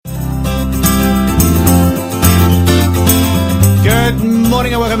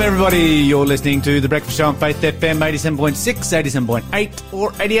morning and welcome everybody. You're listening to The Breakfast Show on Faith FM 87.6, 87.8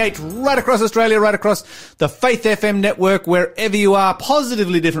 or 88 right across Australia, right across the Faith FM network, wherever you are.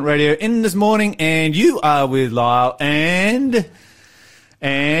 Positively Different Radio in this morning, and you are with Lyle and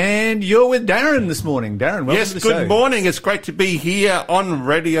you're with Darren this morning. Darren, welcome to the show. Yes, good morning. It's great to be here on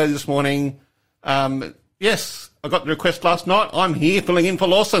radio this morning. Yes, I got the request last night. I'm here filling in for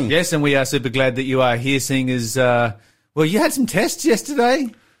Lawson. Yes, and we are super glad that you are here, seeing as, well, you had some tests yesterday.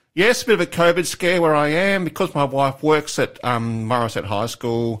 Yes, a bit of a COVID scare where I am. Because my wife works at Morisset High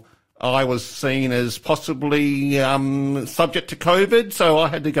School, I was seen as possibly subject to COVID, so I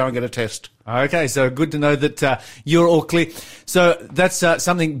had to go and get a test. Okay, so good to know that you're all clear. So that's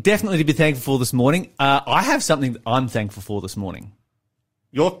something definitely to be thankful for this morning. I have something that I'm thankful for this morning.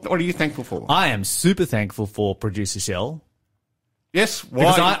 What are you thankful for? I am super thankful for producer Shell. Yes, why?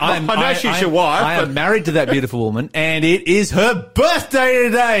 Because I know she's your wife. I am married to that beautiful woman, and it is her birthday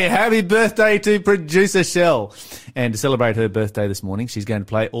today. Happy birthday to producer Shell. And to celebrate her birthday this morning, she's going to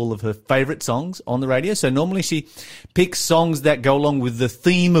play all of her favourite songs on the radio. So normally she picks songs that go along with the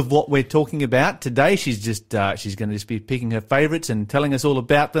theme of what we're talking about. Today she's going to just be picking her favourites and telling us all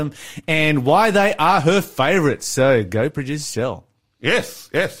about them and why they are her favourites. So go, producer Shell. Yes.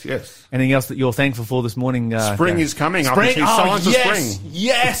 Anything else that you're thankful for this morning? Spring is coming. Spring? I can see signs of spring.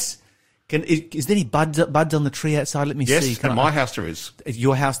 Yes. Is there any buds on the tree outside? Let me see. Yes, at my house there is. At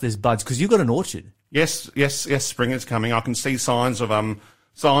your house there's buds because you've got an orchard. Yes. Spring is coming. I can see signs of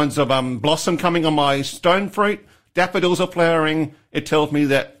blossom coming on my stone fruit. Daffodils are flowering. It tells me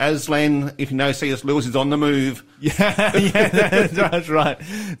that Aslan, if you know C.S. Lewis, is on the move. Yeah, that's right.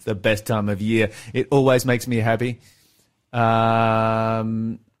 It's the best time of year. It always makes me happy.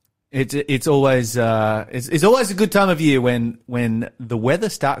 It's always a good time of year when the weather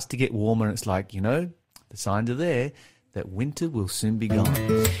starts to get warmer and it's like, the signs are there that winter will soon be gone.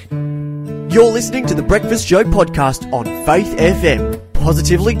 You're listening to the Breakfast Show podcast on Faith FM.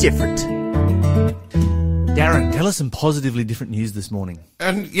 Positively different. Darren, tell us some positively different news this morning.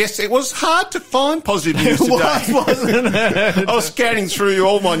 And yes, it was hard to find positive news today. Wasn't it? I was scanning through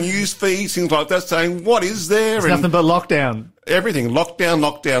all my news feeds, things like that, saying, what is there? It's nothing but lockdown. Everything. Lockdown,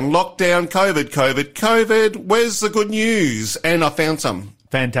 COVID. Where's the good news? And I found some.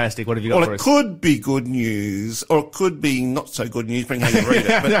 Fantastic. What have you got for us? Well, it could be good news, or it could be not so good news, depending how you read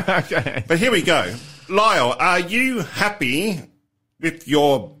it. Okay. But here we go. Lyle, are you happy with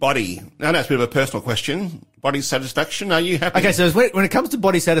your body? Now, that's a bit of a personal question. Body satisfaction, are you happy? Okay, so when it comes to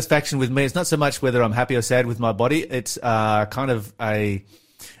body satisfaction with me, it's not so much whether I'm happy or sad with my body. It's kind of a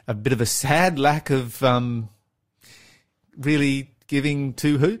bit of a sad lack of really giving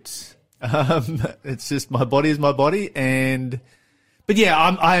two hoots. It's just my body is my body, but yeah,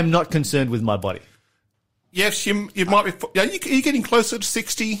 I am not concerned with my body. Yes, you might be. Are you getting closer to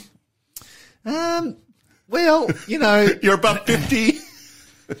 60? Well, You're above 50.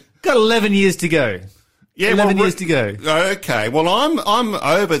 Got 11 years to go. Yeah, 11 years to go. Okay, well, I'm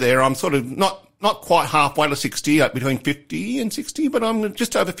over there. I'm sort of not quite halfway to 60, like between 50 and 60, but I'm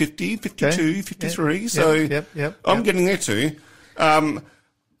just over 50, 52, okay. 53. Yep. So yep. I'm getting there too.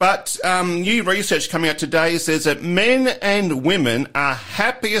 But new research coming out today says that men and women are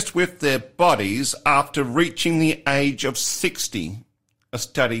happiest with their bodies after reaching the age of 60. A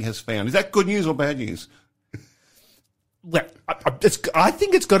study has found. Is that good news or bad news? Well, I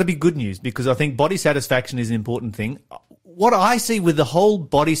think it's got to be good news because I think body satisfaction is an important thing. What I see with the whole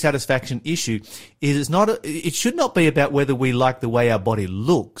body satisfaction issue is it should not be about whether we like the way our body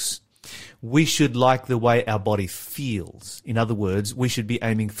looks. We should like the way our body feels. In other words, we should be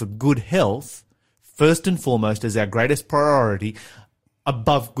aiming for good health first and foremost as our greatest priority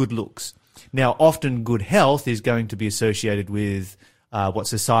above good looks. Now, often good health is going to be associated with what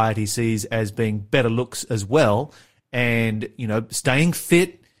society sees as being better looks as well. And, staying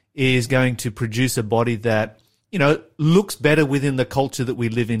fit is going to produce a body that, looks better within the culture that we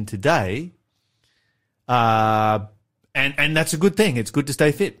live in today. And that's a good thing. It's good to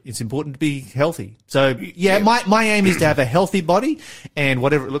stay fit. It's important to be healthy. So, yeah, my aim is to have a healthy body and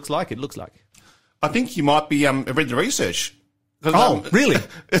whatever it looks like, it looks like. I think you might be read the research. Oh, really?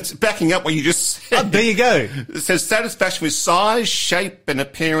 It's backing up what you just said. Oh, there you go. It says satisfaction with size, shape and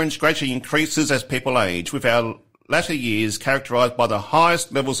appearance gradually increases as people age, with our latter years characterised by the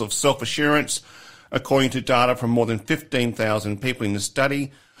highest levels of self-assurance, according to data from more than 15,000 people in the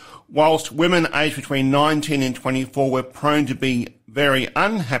study. Whilst women aged between 19 and 24 were prone to be very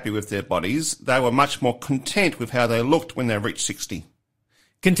unhappy with their bodies, they were much more content with how they looked when they reached 60.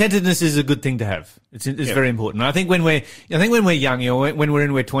 Contentedness is a good thing to have. It's very important. I think when we're young, when we're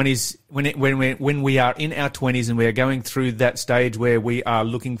in our 20s, when we are in our 20s and we are going through that stage where we are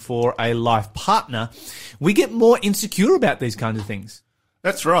looking for a life partner, we get more insecure about these kinds of things.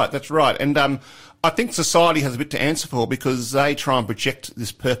 That's right. And I think society has a bit to answer for because they try and project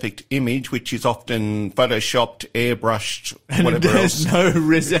this perfect image, which is often photoshopped, airbrushed, and whatever there's else. no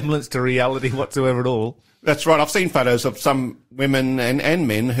resemblance to reality whatsoever at all. That's right. I've seen photos of some women and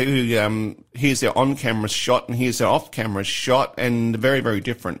men who here's their on-camera shot and here's their off-camera shot, and very, very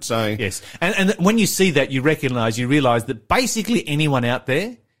different. So yes, and when you see that, you realise that basically anyone out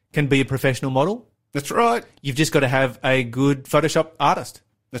there can be a professional model. That's right. You've just got to have a good Photoshop artist.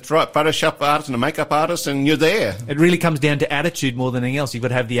 That's right. Photoshop artist and a makeup artist, and you're there. It really comes down to attitude more than anything else. You've got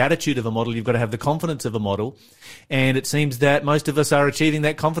to have the attitude of a model. You've got to have the confidence of a model. And it seems that most of us are achieving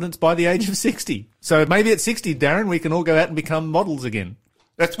that confidence by the age of 60. So maybe at 60, Darren, we can all go out and become models again.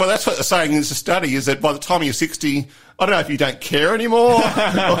 That's what they're saying in this study, is that by the time you're 60, I don't know if you don't care anymore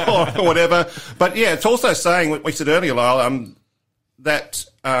or whatever. But yeah, it's also saying what we said earlier, Lyle, that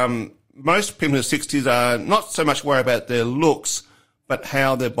most people in their 60s are not so much worried about their looks, but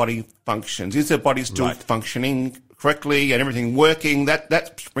how their body functions. Is their body still functioning correctly and everything working?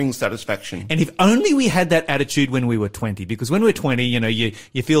 That brings satisfaction. And if only we had that attitude when we were 20, because when we're 20,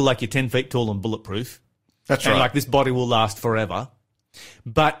 you feel like you're 10 feet tall and bulletproof. That's and right. Like this body will last forever.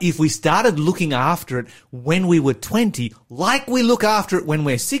 But if we started looking after it when we were 20, like we look after it when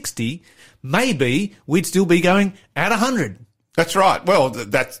we're 60, maybe we'd still be going at 100. That's right. Well,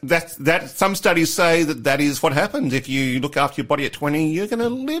 that some studies say that is what happens. If you look after your body at 20, you're going to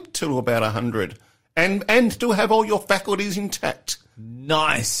live till about 100 and still have all your faculties intact.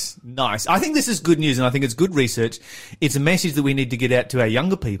 Nice. I think this is good news, and I think it's good research. It's a message that we need to get out to our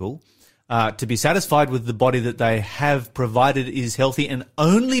younger people, to be satisfied with the body that they have, provided is healthy, and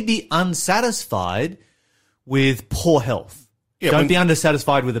only be unsatisfied with poor health. Yeah, Don't be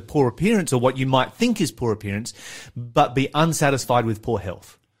unsatisfied with a poor appearance or what you might think is poor appearance, but be unsatisfied with poor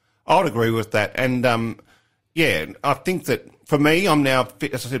health. I would agree with that. And, I think that for me, I'm now,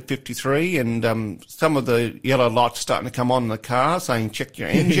 as I said, 53, and some of the yellow lights starting to come on in the car saying, check your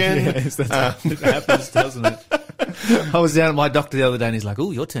engine. Yes, it happens, doesn't it? I was down at my doctor the other day and he's like, oh,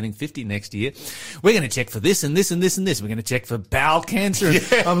 you're turning 50 next year. We're going to check for this and this and this and this. We're going to check for bowel cancer.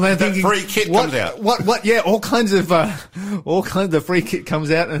 And I'm thinking, free kit comes out. What? Yeah, all kinds of the free kit comes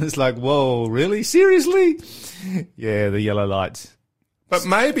out, and it's like, whoa, really? Seriously? Yeah, the yellow lights. But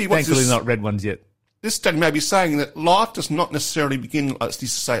maybe thankfully not red ones yet. This study may be saying that life does not necessarily begin, let's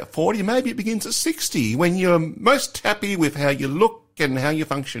just say, at 40. Maybe it begins at 60, when you're most happy with how you look and how you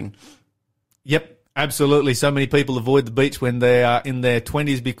function. Yep. Absolutely. So many people avoid the beach when they are in their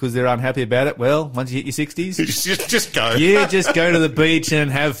 20s because they're unhappy about it. Well, once you hit your 60s, just go. Yeah, just go to the beach and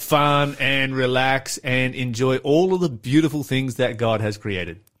have fun and relax and enjoy all of the beautiful things that God has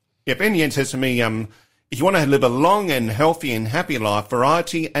created. Yep. In the end, says to me, if you want to live a long and healthy and happy life,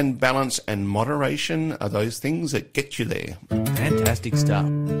 variety and balance and moderation are those things that get you there. Fantastic stuff.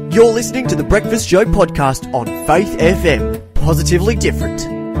 You're listening to the Breakfast Show podcast on Faith FM. Positively different.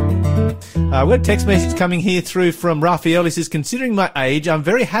 We've got a text message coming here through from Raphael. He says, considering my age, I'm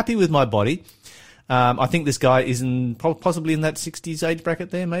very happy with my body. I think this guy is possibly in that 60s age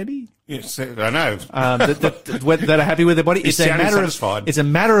bracket there, maybe? Yes, I know. That are happy with their body. It's a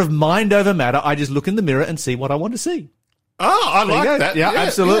matter of mind over matter. I just look in the mirror and see what I want to see. Oh, I like that. Yeah,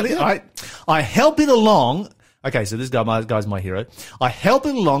 absolutely. Yeah. I help it along. Okay, so this guy's my hero. I help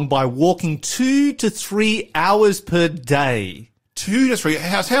it along by walking 2 to 3 hours per day. 2 to 3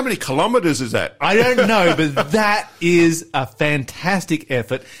 hours? How many kilometres is that? I don't know, but that is a fantastic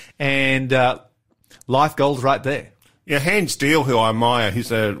effort, and life goals right there. Yeah, Hans Steele, who I admire,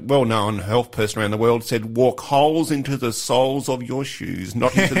 who's a well-known health person around the world, said, walk holes into the soles of your shoes,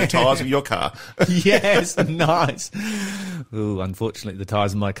 not into the tyres of your car. Yes, nice. Ooh, unfortunately, the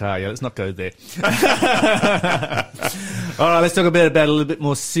tyres of my car. Yeah, let's not go there. All right, let's talk about a little bit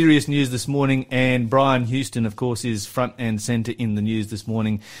more serious news this morning. And Brian Houston, of course, is front and centre in the news this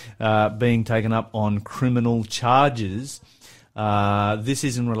morning, being taken up on criminal charges. This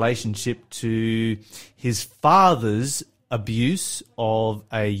is in relationship to his father's abuse of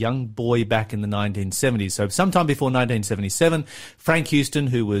a young boy back in the 1970s. So sometime before 1977, Frank Houston,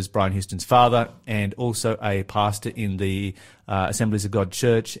 who was Brian Houston's father and also a pastor in the Assemblies of God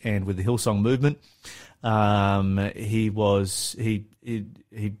Church and with the Hillsong movement, he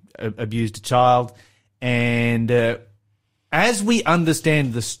abused a child. And as we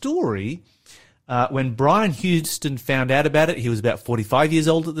understand the story, when Brian Houston found out about it, he was about 45 years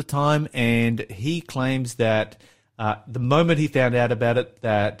old at the time, and he claims that The moment he found out about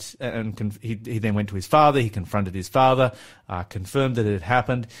it, he then went to his father. He confronted his father, confirmed that it had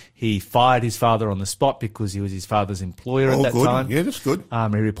happened. He fired his father on the spot because he was his father's employer at that good. time. Yeah, that's good.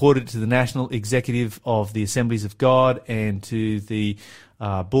 He reported to the National Executive of the Assemblies of God and to the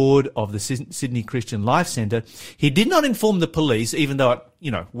board of the Sydney Christian Life Centre. He did not inform the police, even though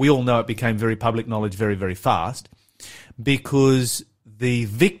we all know it became very public knowledge very, very fast, because the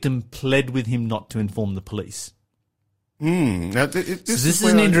victim pled with him not to inform the police. Now, this is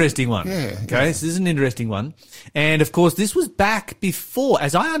an interesting one. Yeah. Okay, so this is an interesting one. And, of course, this was back before,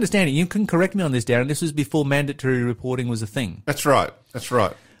 as I understand it, you can correct me on this, Darren, this was before mandatory reporting was a thing. That's right.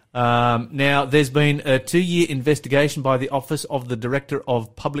 Now, there's been a 2-year investigation by the Office of the Director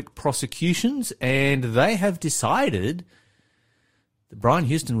of Public Prosecutions, and they have decided that Brian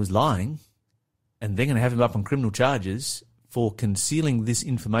Houston was lying, and they're going to have him up on criminal charges for concealing this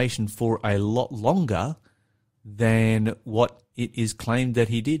information for a lot longer than what it is claimed that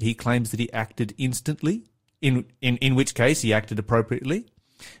he did. He claims that he acted instantly, in which case he acted appropriately,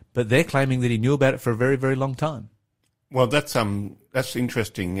 but they're claiming that he knew about it for a very, very long time. Well, that's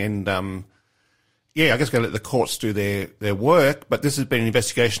interesting, and I guess we're going to let the courts do their work. But this has been an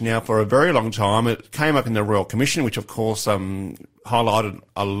investigation now for a very long time. It came up in the Royal Commission, which of course highlighted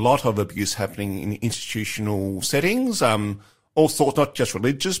a lot of abuse happening in institutional settings. All sorts, not just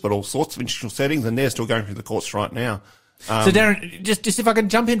religious, but all sorts of institutional settings, and they're still going through the courts right now. So, Darren, just if I can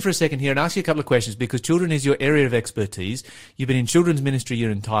jump in for a second here and ask you a couple of questions, because children is your area of expertise. You've been in children's ministry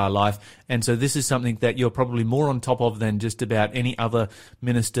your entire life, and so this is something that you're probably more on top of than just about any other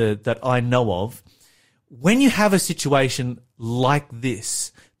minister that I know of. When you have a situation like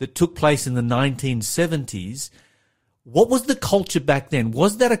this that took place in the 1970s, what was the culture back then?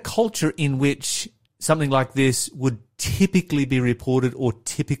 Was that a culture in which something like this would typically be reported or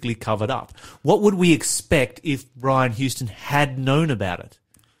typically covered up? What would we expect if Brian Houston had known about it?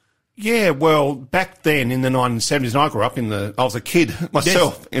 Yeah, well, back then in the 1970s, and I grew up I was a kid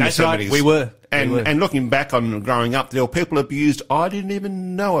myself in the 70s. Right. We were. And looking back on growing up, there were people abused I didn't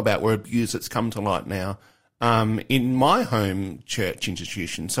even know about were abused that's come to light now in my home church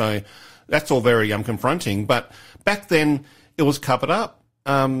institution. So that's all very confronting. But back then, it was covered up.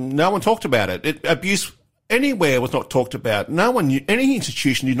 No one talked about it. Abuse anywhere was not talked about. No one knew, any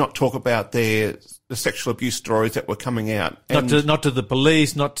institution did not talk about the sexual abuse stories that were coming out. Not to the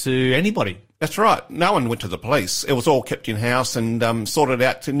police, not to anybody. That's right. No one went to the police. It was all kept in house and sorted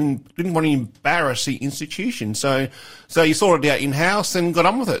out. Didn't want to embarrass the institution. So you sorted it out in house and got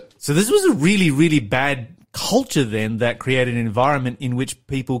on with it. So this was a really, really bad culture then that created an environment in which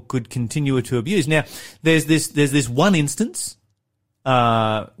people could continue to abuse. Now, there's this one instance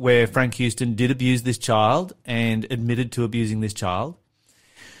where Frank Houston did abuse this child and admitted to abusing this child.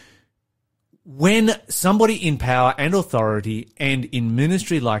 When somebody in power and authority and in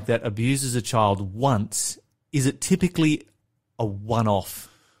ministry like that abuses a child once, is it typically a one-off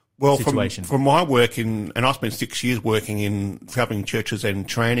situation? From my work and I spent 6 years working in helping churches and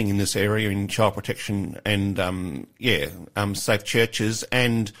training in this area in child protection and safe churches,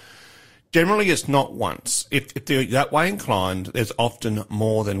 and generally it's not once. If they're that way inclined, there's often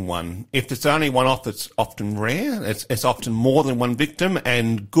more than one. If it's only one off, it's often rare. It's often more than one victim,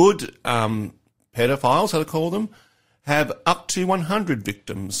 and good pedophiles, how to call them, have up to 100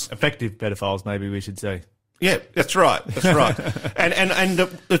 victims. Effective pedophiles, maybe we should say. Yeah, that's right. and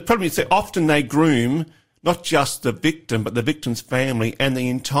the problem is that often they groom not just the victim, but the victim's family and the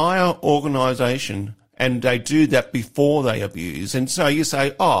entire organisation, and they do that before they abuse. And so you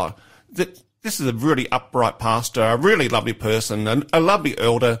say, this is a really upright pastor, a really lovely person, a lovely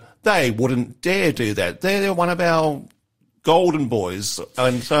elder. They wouldn't dare do that. They're one of our golden boys.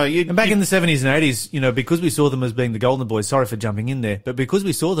 And so back in the 70s and 80s, because we saw them as being the golden boys, sorry for jumping in there, but because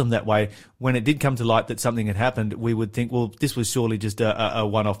we saw them that way, when it did come to light that something had happened, we would think, well, this was surely just a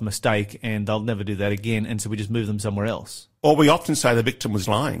one-off mistake and they'll never do that again. And so we just move them somewhere else. Or we often say the victim was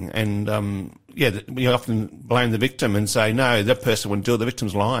lying, and we often blame the victim and say, no, that person wouldn't do it, the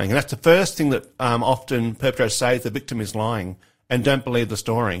victim's lying. And that's the first thing that often perpetrators say, the victim is lying, and don't believe the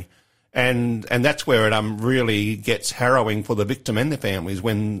story. And that's where it really gets harrowing for the victim and their families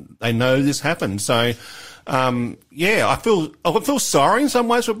when they know this happened. So, I feel sorry in some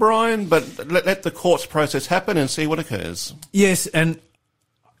ways for Brian, but let the courts process happen and see what occurs. Yes, and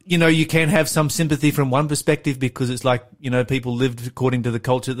you can have some sympathy from one perspective because it's like, people lived according to the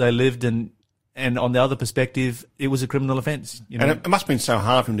culture they lived, and on the other perspective, it was a criminal offence. And it must have been so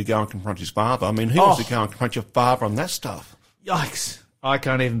hard for him to go and confront his father. I mean, who wants to go and confront your father on that stuff? Yikes. I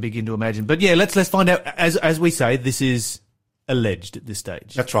can't even begin to imagine. But yeah, let's find out. As we say, this is alleged at this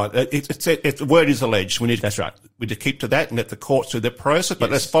stage. That's right. The word is alleged. That's right. We need to keep to that and let the courts do their process.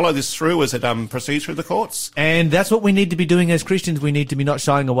 But let's follow this through as it proceeds through the courts. And that's what we need to be doing as Christians. We need to be not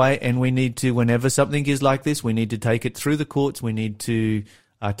shying away, and we need to, whenever something is like this, we need to take it through the courts. We need to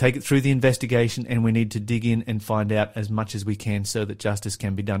take it through the investigation, and we need to dig in and find out as much as we can so that justice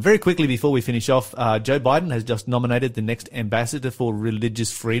can be done. Very quickly, before we finish off, Joe Biden has just nominated the next ambassador for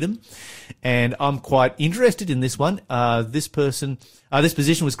religious freedom, and I'm quite interested in this one. This position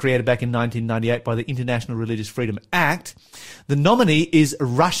was created back in 1998 by the International Religious Freedom Act. The nominee is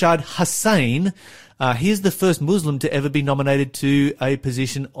Rashad Hussain. He is the first Muslim to ever be nominated to a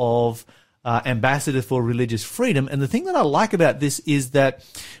position of ambassador for religious freedom. And the thing that I like about this is that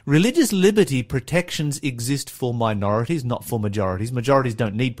religious liberty protections exist for minorities, not for majorities. Majorities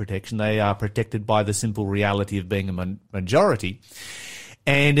don't need protection. They are protected by the simple reality of being a majority.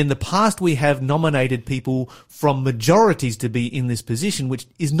 And in the past, we have nominated people from majorities to be in this position, which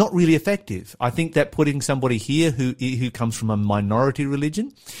is not really effective. I think that putting somebody here who comes from a minority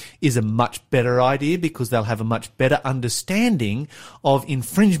religion is a much better idea, because they'll have a much better understanding of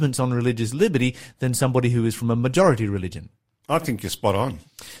infringements on religious liberty than somebody who is from a majority religion. I think you're spot on.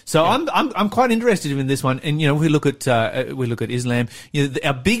 So yeah. I'm quite interested in this one. And, we look at Islam.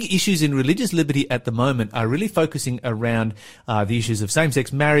 Our big issues in religious liberty at the moment are really focusing around the issues of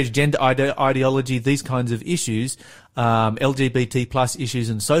same-sex marriage, gender ideology, these kinds of issues, LGBT plus issues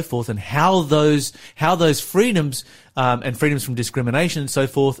and so forth, and how those freedoms, and freedoms from discrimination and so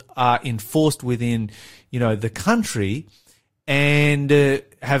forth are enforced within, the country. And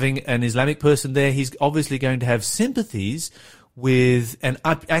having an Islamic person there, he's obviously going to have sympathies with and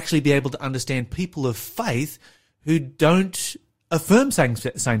actually be able to understand people of faith who don't affirm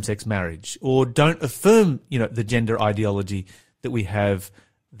same-sex marriage or don't affirm, the gender ideology that we have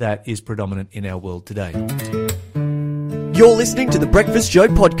that is predominant in our world today. You're listening to the Breakfast Show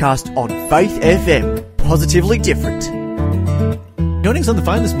podcast on Faith FM. Positively different. Joining us on the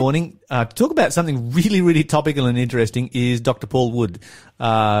phone this morning to talk about something really, really topical and interesting is Dr. Paul Wood.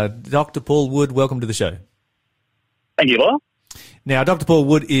 Dr. Paul Wood, welcome to the show. Thank you, Laura. Now, Dr. Paul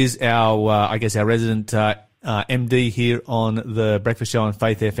Wood is our resident MD here on the Breakfast Show on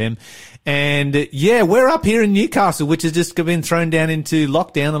Faith FM. And we're up here in Newcastle, which has just been thrown down into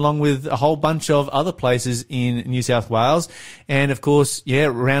lockdown along with a whole bunch of other places in New South Wales. And of course,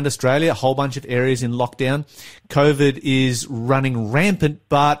 around Australia, a whole bunch of areas in lockdown. COVID is running rampant,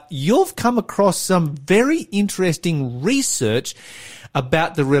 but you've come across some very interesting research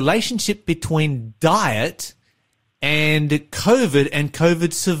about the relationship between diet and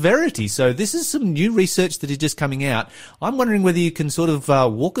COVID severity. So this is some new research that is just coming out. I'm wondering whether you can sort of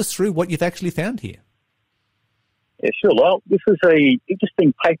walk us through what you've actually found here. Yeah, sure. Well, this is an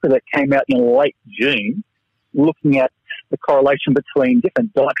interesting paper that came out in late June looking at the correlation between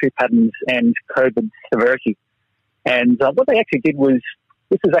different dietary patterns and COVID severity. And what they actually did was,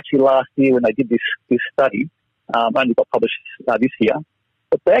 this was actually last year when they did this study, only got published this year,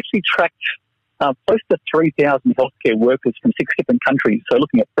 but they actually tracked close to 3,000 healthcare workers from 6 different countries. So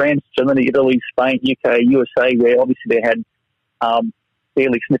looking at France, Germany, Italy, Spain, UK, USA, where obviously they had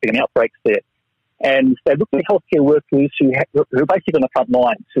fairly significant outbreaks there. And they looked at healthcare workers who are basically on the front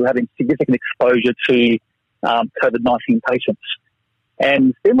lines, who are having significant exposure to COVID-19 patients.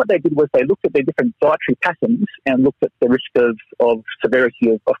 And then what they did was they looked at their different dietary patterns and looked at the risk of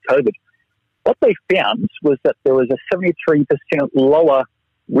severity of COVID. What they found was that there was a 73% lower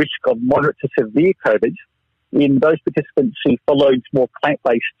risk of moderate to severe COVID in those participants who followed more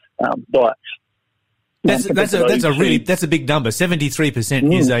plant-based diets. That's a big number.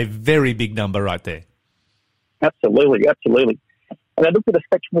 73% is a very big number right there. Absolutely. And they looked at a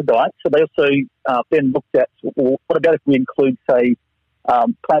spectrum of diets. So they also then looked at, well, what about if we include, say,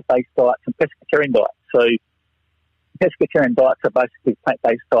 plant-based diets and pescatarian diets? So pescatarian diets are basically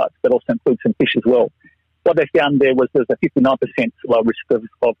plant-based diets, but also include some fish as well. What they found there was there's a 59% low risk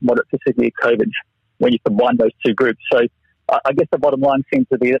of moderate to severe COVID when you combine those two groups. So I guess the bottom line seems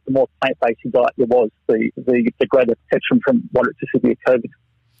to be that the more plant-based diet there was, the greater protection from moderate to severe COVID.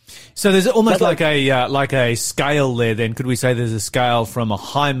 So there's almost like a scale there then. Could we say there's a scale from a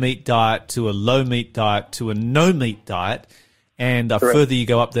high meat diet to a low meat diet to a no meat diet, and the further you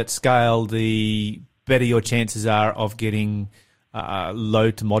go up that scale, the better your chances are of getting low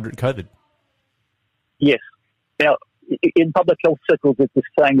to moderate COVID? Yes. Now, in public health circles, there's this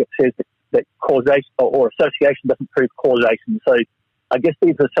saying that says that causation or association doesn't prove causation. So I guess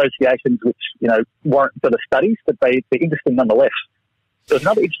these are associations which, warrant further studies, but they're interesting nonetheless. There's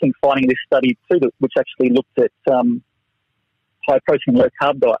another interesting finding in this study too, which actually looked at high protein, low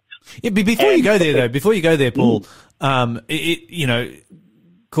carb diets. Before you go there, Paul,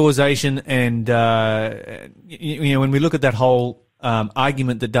 causation and, when we look at that whole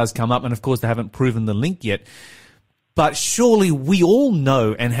argument that does come up, and of course they haven't proven the link yet, but surely we all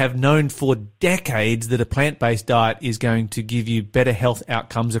know and have known for decades that a plant-based diet is going to give you better health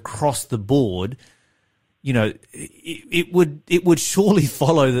outcomes across the board. It would surely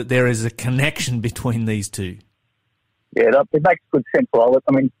follow that there is a connection between these two. Yeah, it makes good sense, Robert.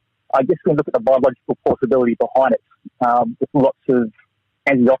 I mean, I guess we look at the biological possibility behind it. There's lots of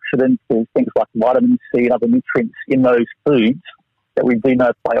antioxidants, there's things like vitamin C and other nutrients in those foods that we do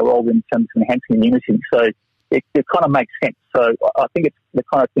know play a role in terms of enhancing immunity. So it kind of makes sense. So I think it's the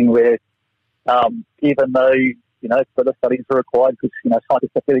kind of thing where even though, further studies are required because,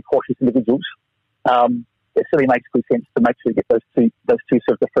 scientists are fairly cautious individuals, it certainly makes good sense to make sure you get those two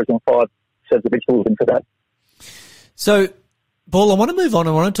serves of fruit and 5 serves of vegetables in today. So, Paul, I want to move on.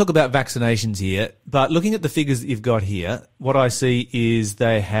 I want to talk about vaccinations here, but looking at the figures that you've got here, what I see is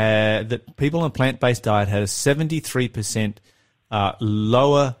that people on a plant-based diet had a 73%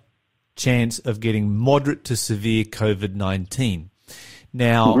 lower chance of getting moderate to severe COVID-19.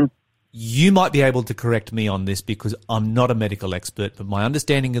 Now, you might be able to correct me on this because I'm not a medical expert, but my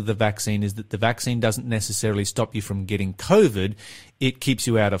understanding of the vaccine is that the vaccine doesn't necessarily stop you from getting COVID. It keeps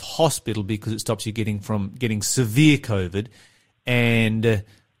you out of hospital because it stops you from getting severe COVID. And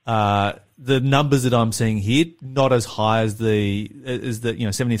the numbers that I'm seeing here, not as high as the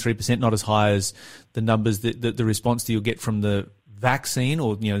 73%, not as high as the numbers that the response that you'll get from the vaccine,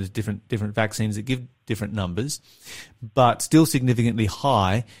 or there's different vaccines that give different numbers, but still significantly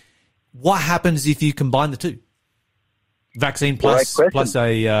high. What happens if you combine the two? Vaccine plus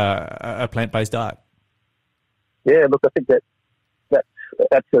a plant-based diet? Yeah, look, I think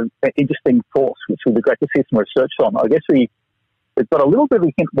that's an interesting force, which would be great to see some research on. I guess we've got a little bit of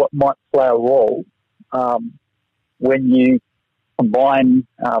a hint what might play a role when you combine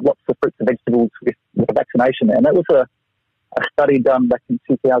lots of fruits and vegetables with a vaccination. And that was a study done back in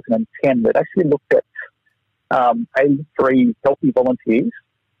 2010 that actually looked at 83 healthy volunteers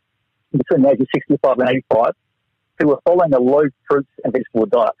between the ages of 65 and 85 who were following a low fruits and vegetable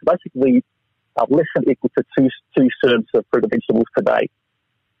diet. So basically less than equal to two serves of fruit and vegetables per day.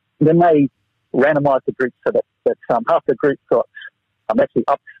 Then they randomised the group so that half the group got actually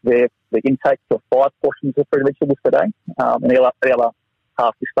upped their intake to 5 portions of fruit and vegetables per day, and the other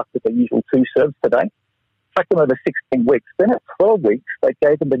half is stuck with the usual 2 serves per day. Tracked them over 16 weeks. Then at 12 weeks, they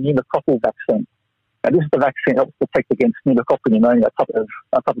gave them the pneumococcal vaccine. Now, this is the vaccine that helps protect against pneumococcal pneumonia, a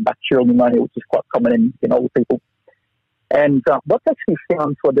type of bacterial pneumonia, which is quite common in older people. And what's actually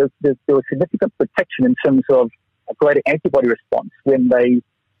found, there was significant protection in terms of a greater antibody response when they,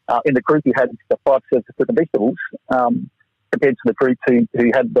 in the group who had the 5 serves of fruit and vegetables, compared to the group who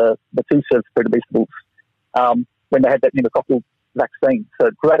had the 2 serves of fruit and vegetables, when they had that pneumococcal vaccine.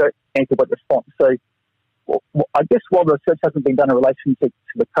 So greater antibody response. So I guess while the research hasn't been done in relation to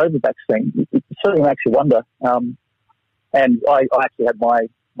the COVID vaccine, it certainly makes you wonder. And I actually had my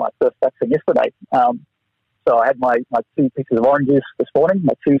first vaccine yesterday. So I had my 2 pieces of oranges this morning,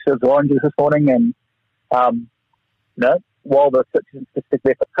 my 2 serves of oranges this morning, and while the research isn't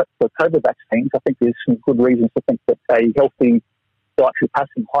specifically for COVID vaccines, I think there's some good reasons to think that a healthy dietary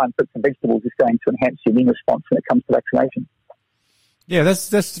pattern high in fruits and vegetables is going to enhance your immune response when it comes to vaccination. Yeah,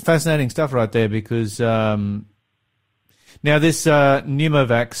 that's fascinating stuff right there, because now this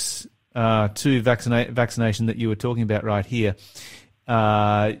Pneumovax 2 vaccination that you were talking about right here,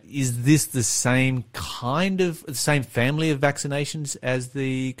 is this the same same family of vaccinations as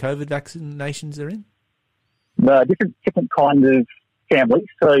the COVID vaccinations are in? No, different kind of families.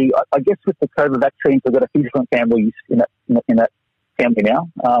 So I guess with the COVID vaccines, we've got a few different families in that family now.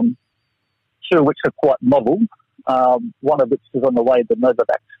 2 of which are quite novel. One of which is on the way, the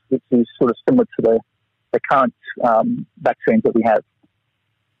Novavax, which is sort of similar to the current vaccines that we have.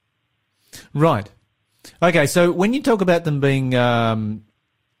 Right. Okay, so when you talk about them being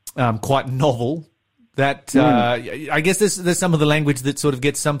quite novel, that I guess there's some of the language that sort of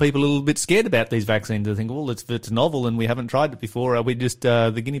gets some people a little bit scared about these vaccines. They think, well, it's novel and we haven't tried it before. Are we just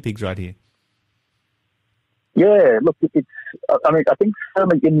the guinea pigs right here? Yeah, look, I think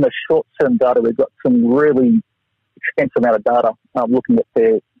certainly in the short-term data, we've got some really extensive amount of data looking at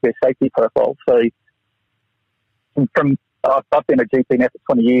their safety profile. So I've been a GP now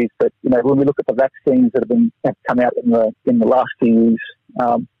for 20 years, but when we look at the vaccines that have come out in the last few years,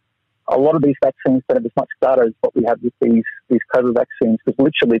 a lot of these vaccines don't have as much data as what we have with these COVID vaccines, because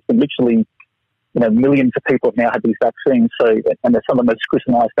it's been literally millions of people have now had these vaccines. So, and they're some of the most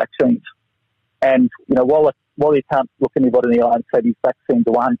scrutinised vaccines. And, while you can't look anybody in the eye and say these vaccines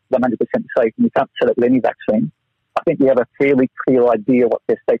are 100% safe, and you can't say that with any vaccine, I think we have a fairly clear idea what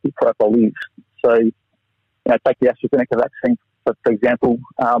their safety profile is. So, take the AstraZeneca vaccine, for example,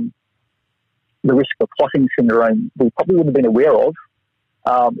 the risk of clotting syndrome we probably wouldn't have been aware of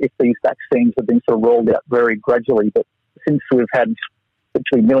if these vaccines had been sort of rolled out very gradually. But since we've had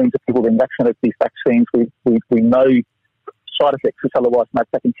literally millions of people being vaccinated with these vaccines, we know side effects which otherwise might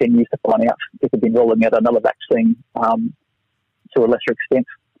take 10 years to find out if they've been rolling out another vaccine to a lesser extent.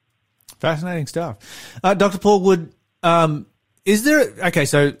 Fascinating stuff. Dr. Paul Wood, is there, okay,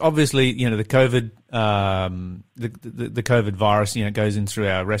 so obviously, the COVID, the COVID virus, goes in through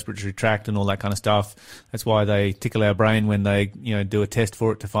our respiratory tract and all that kind of stuff. That's why they tickle our brain when they, do a test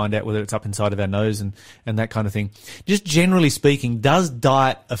for it to find out whether it's up inside of our nose and that kind of thing. Just generally speaking, does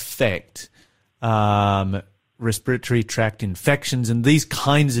diet affect, respiratory tract infections and these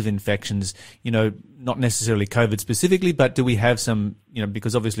kinds of infections, not necessarily COVID specifically, but do we have some,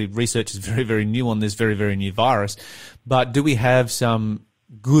 because obviously research is very, very new on this very, very new virus, but do we have some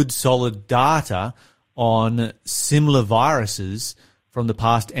good solid data on similar viruses from the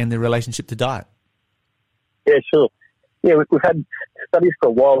past and their relationship to diet? Yeah, sure. Yeah, we've had studies for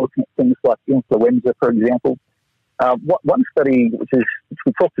a while looking at things like influenza, for example. One study, which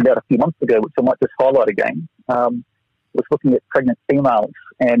we talked about a few months ago, which I might just highlight again, was looking at pregnant females.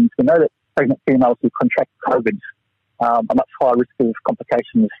 And we know that pregnant females who contract COVID are much higher risk of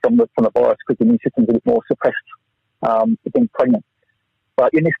complications from the virus because the immune system is a bit more suppressed being pregnant.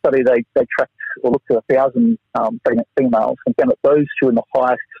 But in this study, they tracked or looked at 1,000 pregnant females and found that those who were in the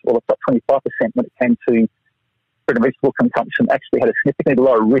highest, or the top 25% when it came to fruit and vegetable consumption, actually had a significantly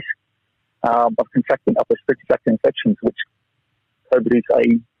lower risk of contracting upper respiratory tract infections, which COVID is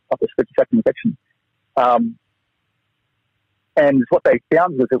a upper respiratory tract infection. And what they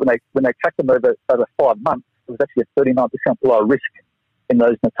found was that when they tracked them over 5 months, there was actually a 39% lower risk in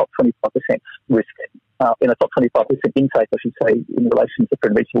those in the top 25% risk, in the top 25% intake, I should say, in relation to fruit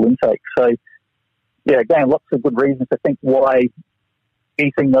and vegetable intake. So, yeah, again, lots of good reasons to think why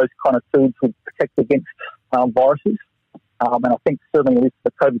eating those kind of foods would protect against viruses. And I think certainly with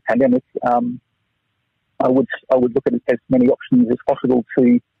the COVID pandemic, I would look at it as many options as possible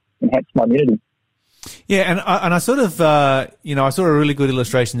to enhance my immunity. Yeah, and I sort of I saw a really good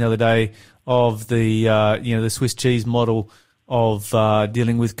illustration the other day of the the Swiss cheese model of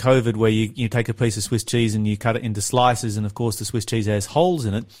dealing with COVID, where you take a piece of Swiss cheese and you cut it into slices, and of course the Swiss cheese has holes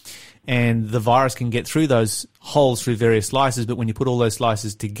in it, and the virus can get through those holes through various slices, but when you put all those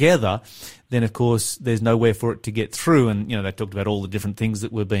slices together, then of course there's nowhere for it to get through. And they talked about all the different things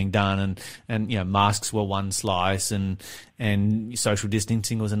that were being done, and masks were one slice, and social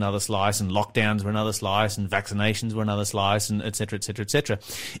distancing was another slice, and lockdowns were another slice, and vaccinations were another slice, and et cetera, et cetera, et cetera.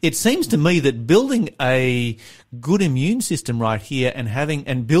 It seems to me that building a good immune system right here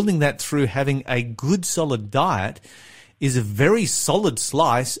and building that through having a good solid diet is a very solid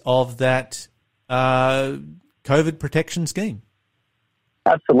slice of that COVID protection scheme.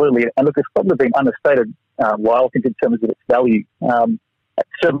 Absolutely. And look, it's probably been understated, Lyle, I think, in terms of its value.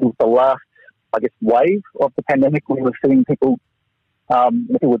 Certainly with the last, wave of the pandemic, we were seeing people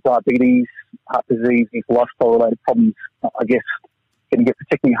with diabetes, heart disease, these lifestyle-related problems, getting hit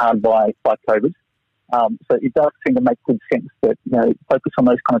particularly hard by COVID. So it does seem to make good sense that, focus on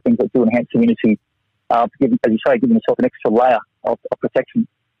those kind of things that do enhance immunity, giving yourself an extra layer of protection.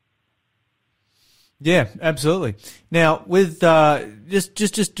 Yeah, absolutely. Now, with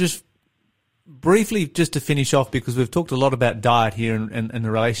just briefly, just to finish off, because we've talked a lot about diet here and the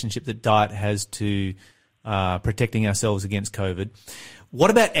relationship that diet has to protecting ourselves against COVID. What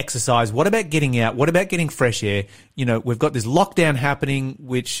about exercise? What about getting out? What about getting fresh air? We've got this lockdown happening,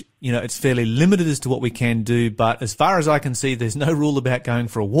 which, it's fairly limited as to what we can do. But as far as I can see, there's no rule about going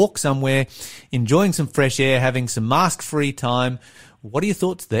for a walk somewhere, enjoying some fresh air, having some mask-free time. What are your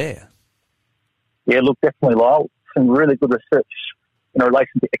thoughts there? Yeah, look, definitely, Lyle. Some really good research in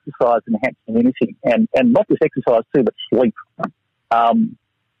relation to exercise and enhanced immunity, and not just exercise too, but sleep.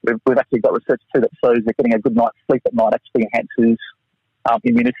 We've actually got research too that shows that getting a good night's sleep at night actually enhances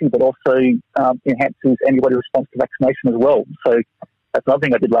immunity, but also enhances antibody response to vaccination as well. So that's another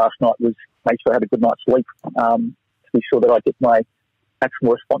thing I did last night, was make sure I had a good night's sleep to be sure that I get my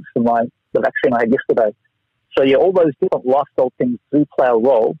maximal response to the vaccine I had yesterday. So yeah, all those different lifestyle things do play a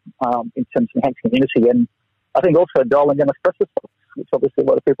role in terms of enhancing immunity, and I think also dialing down the stress response, which obviously a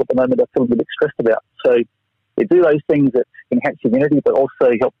lot of people at the moment are feeling a bit stressed about. So they do those things that enhance immunity, but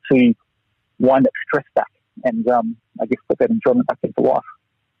also help to wind that stress back and put that enjoyment back into life.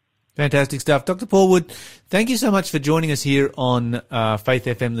 Fantastic stuff. Dr. Paul Wood, thank you so much for joining us here on Faith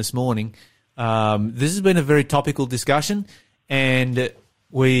FM this morning. This has been a very topical discussion, and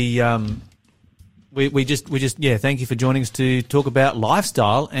we just thank you for joining us to talk about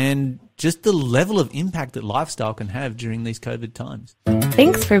lifestyle and just the level of impact that lifestyle can have during these COVID times.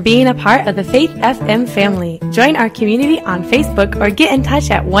 Thanks for being a part of the Faith FM family. Join our community on Facebook or get in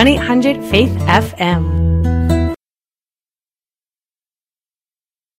touch at 1-800-FAITH-FM.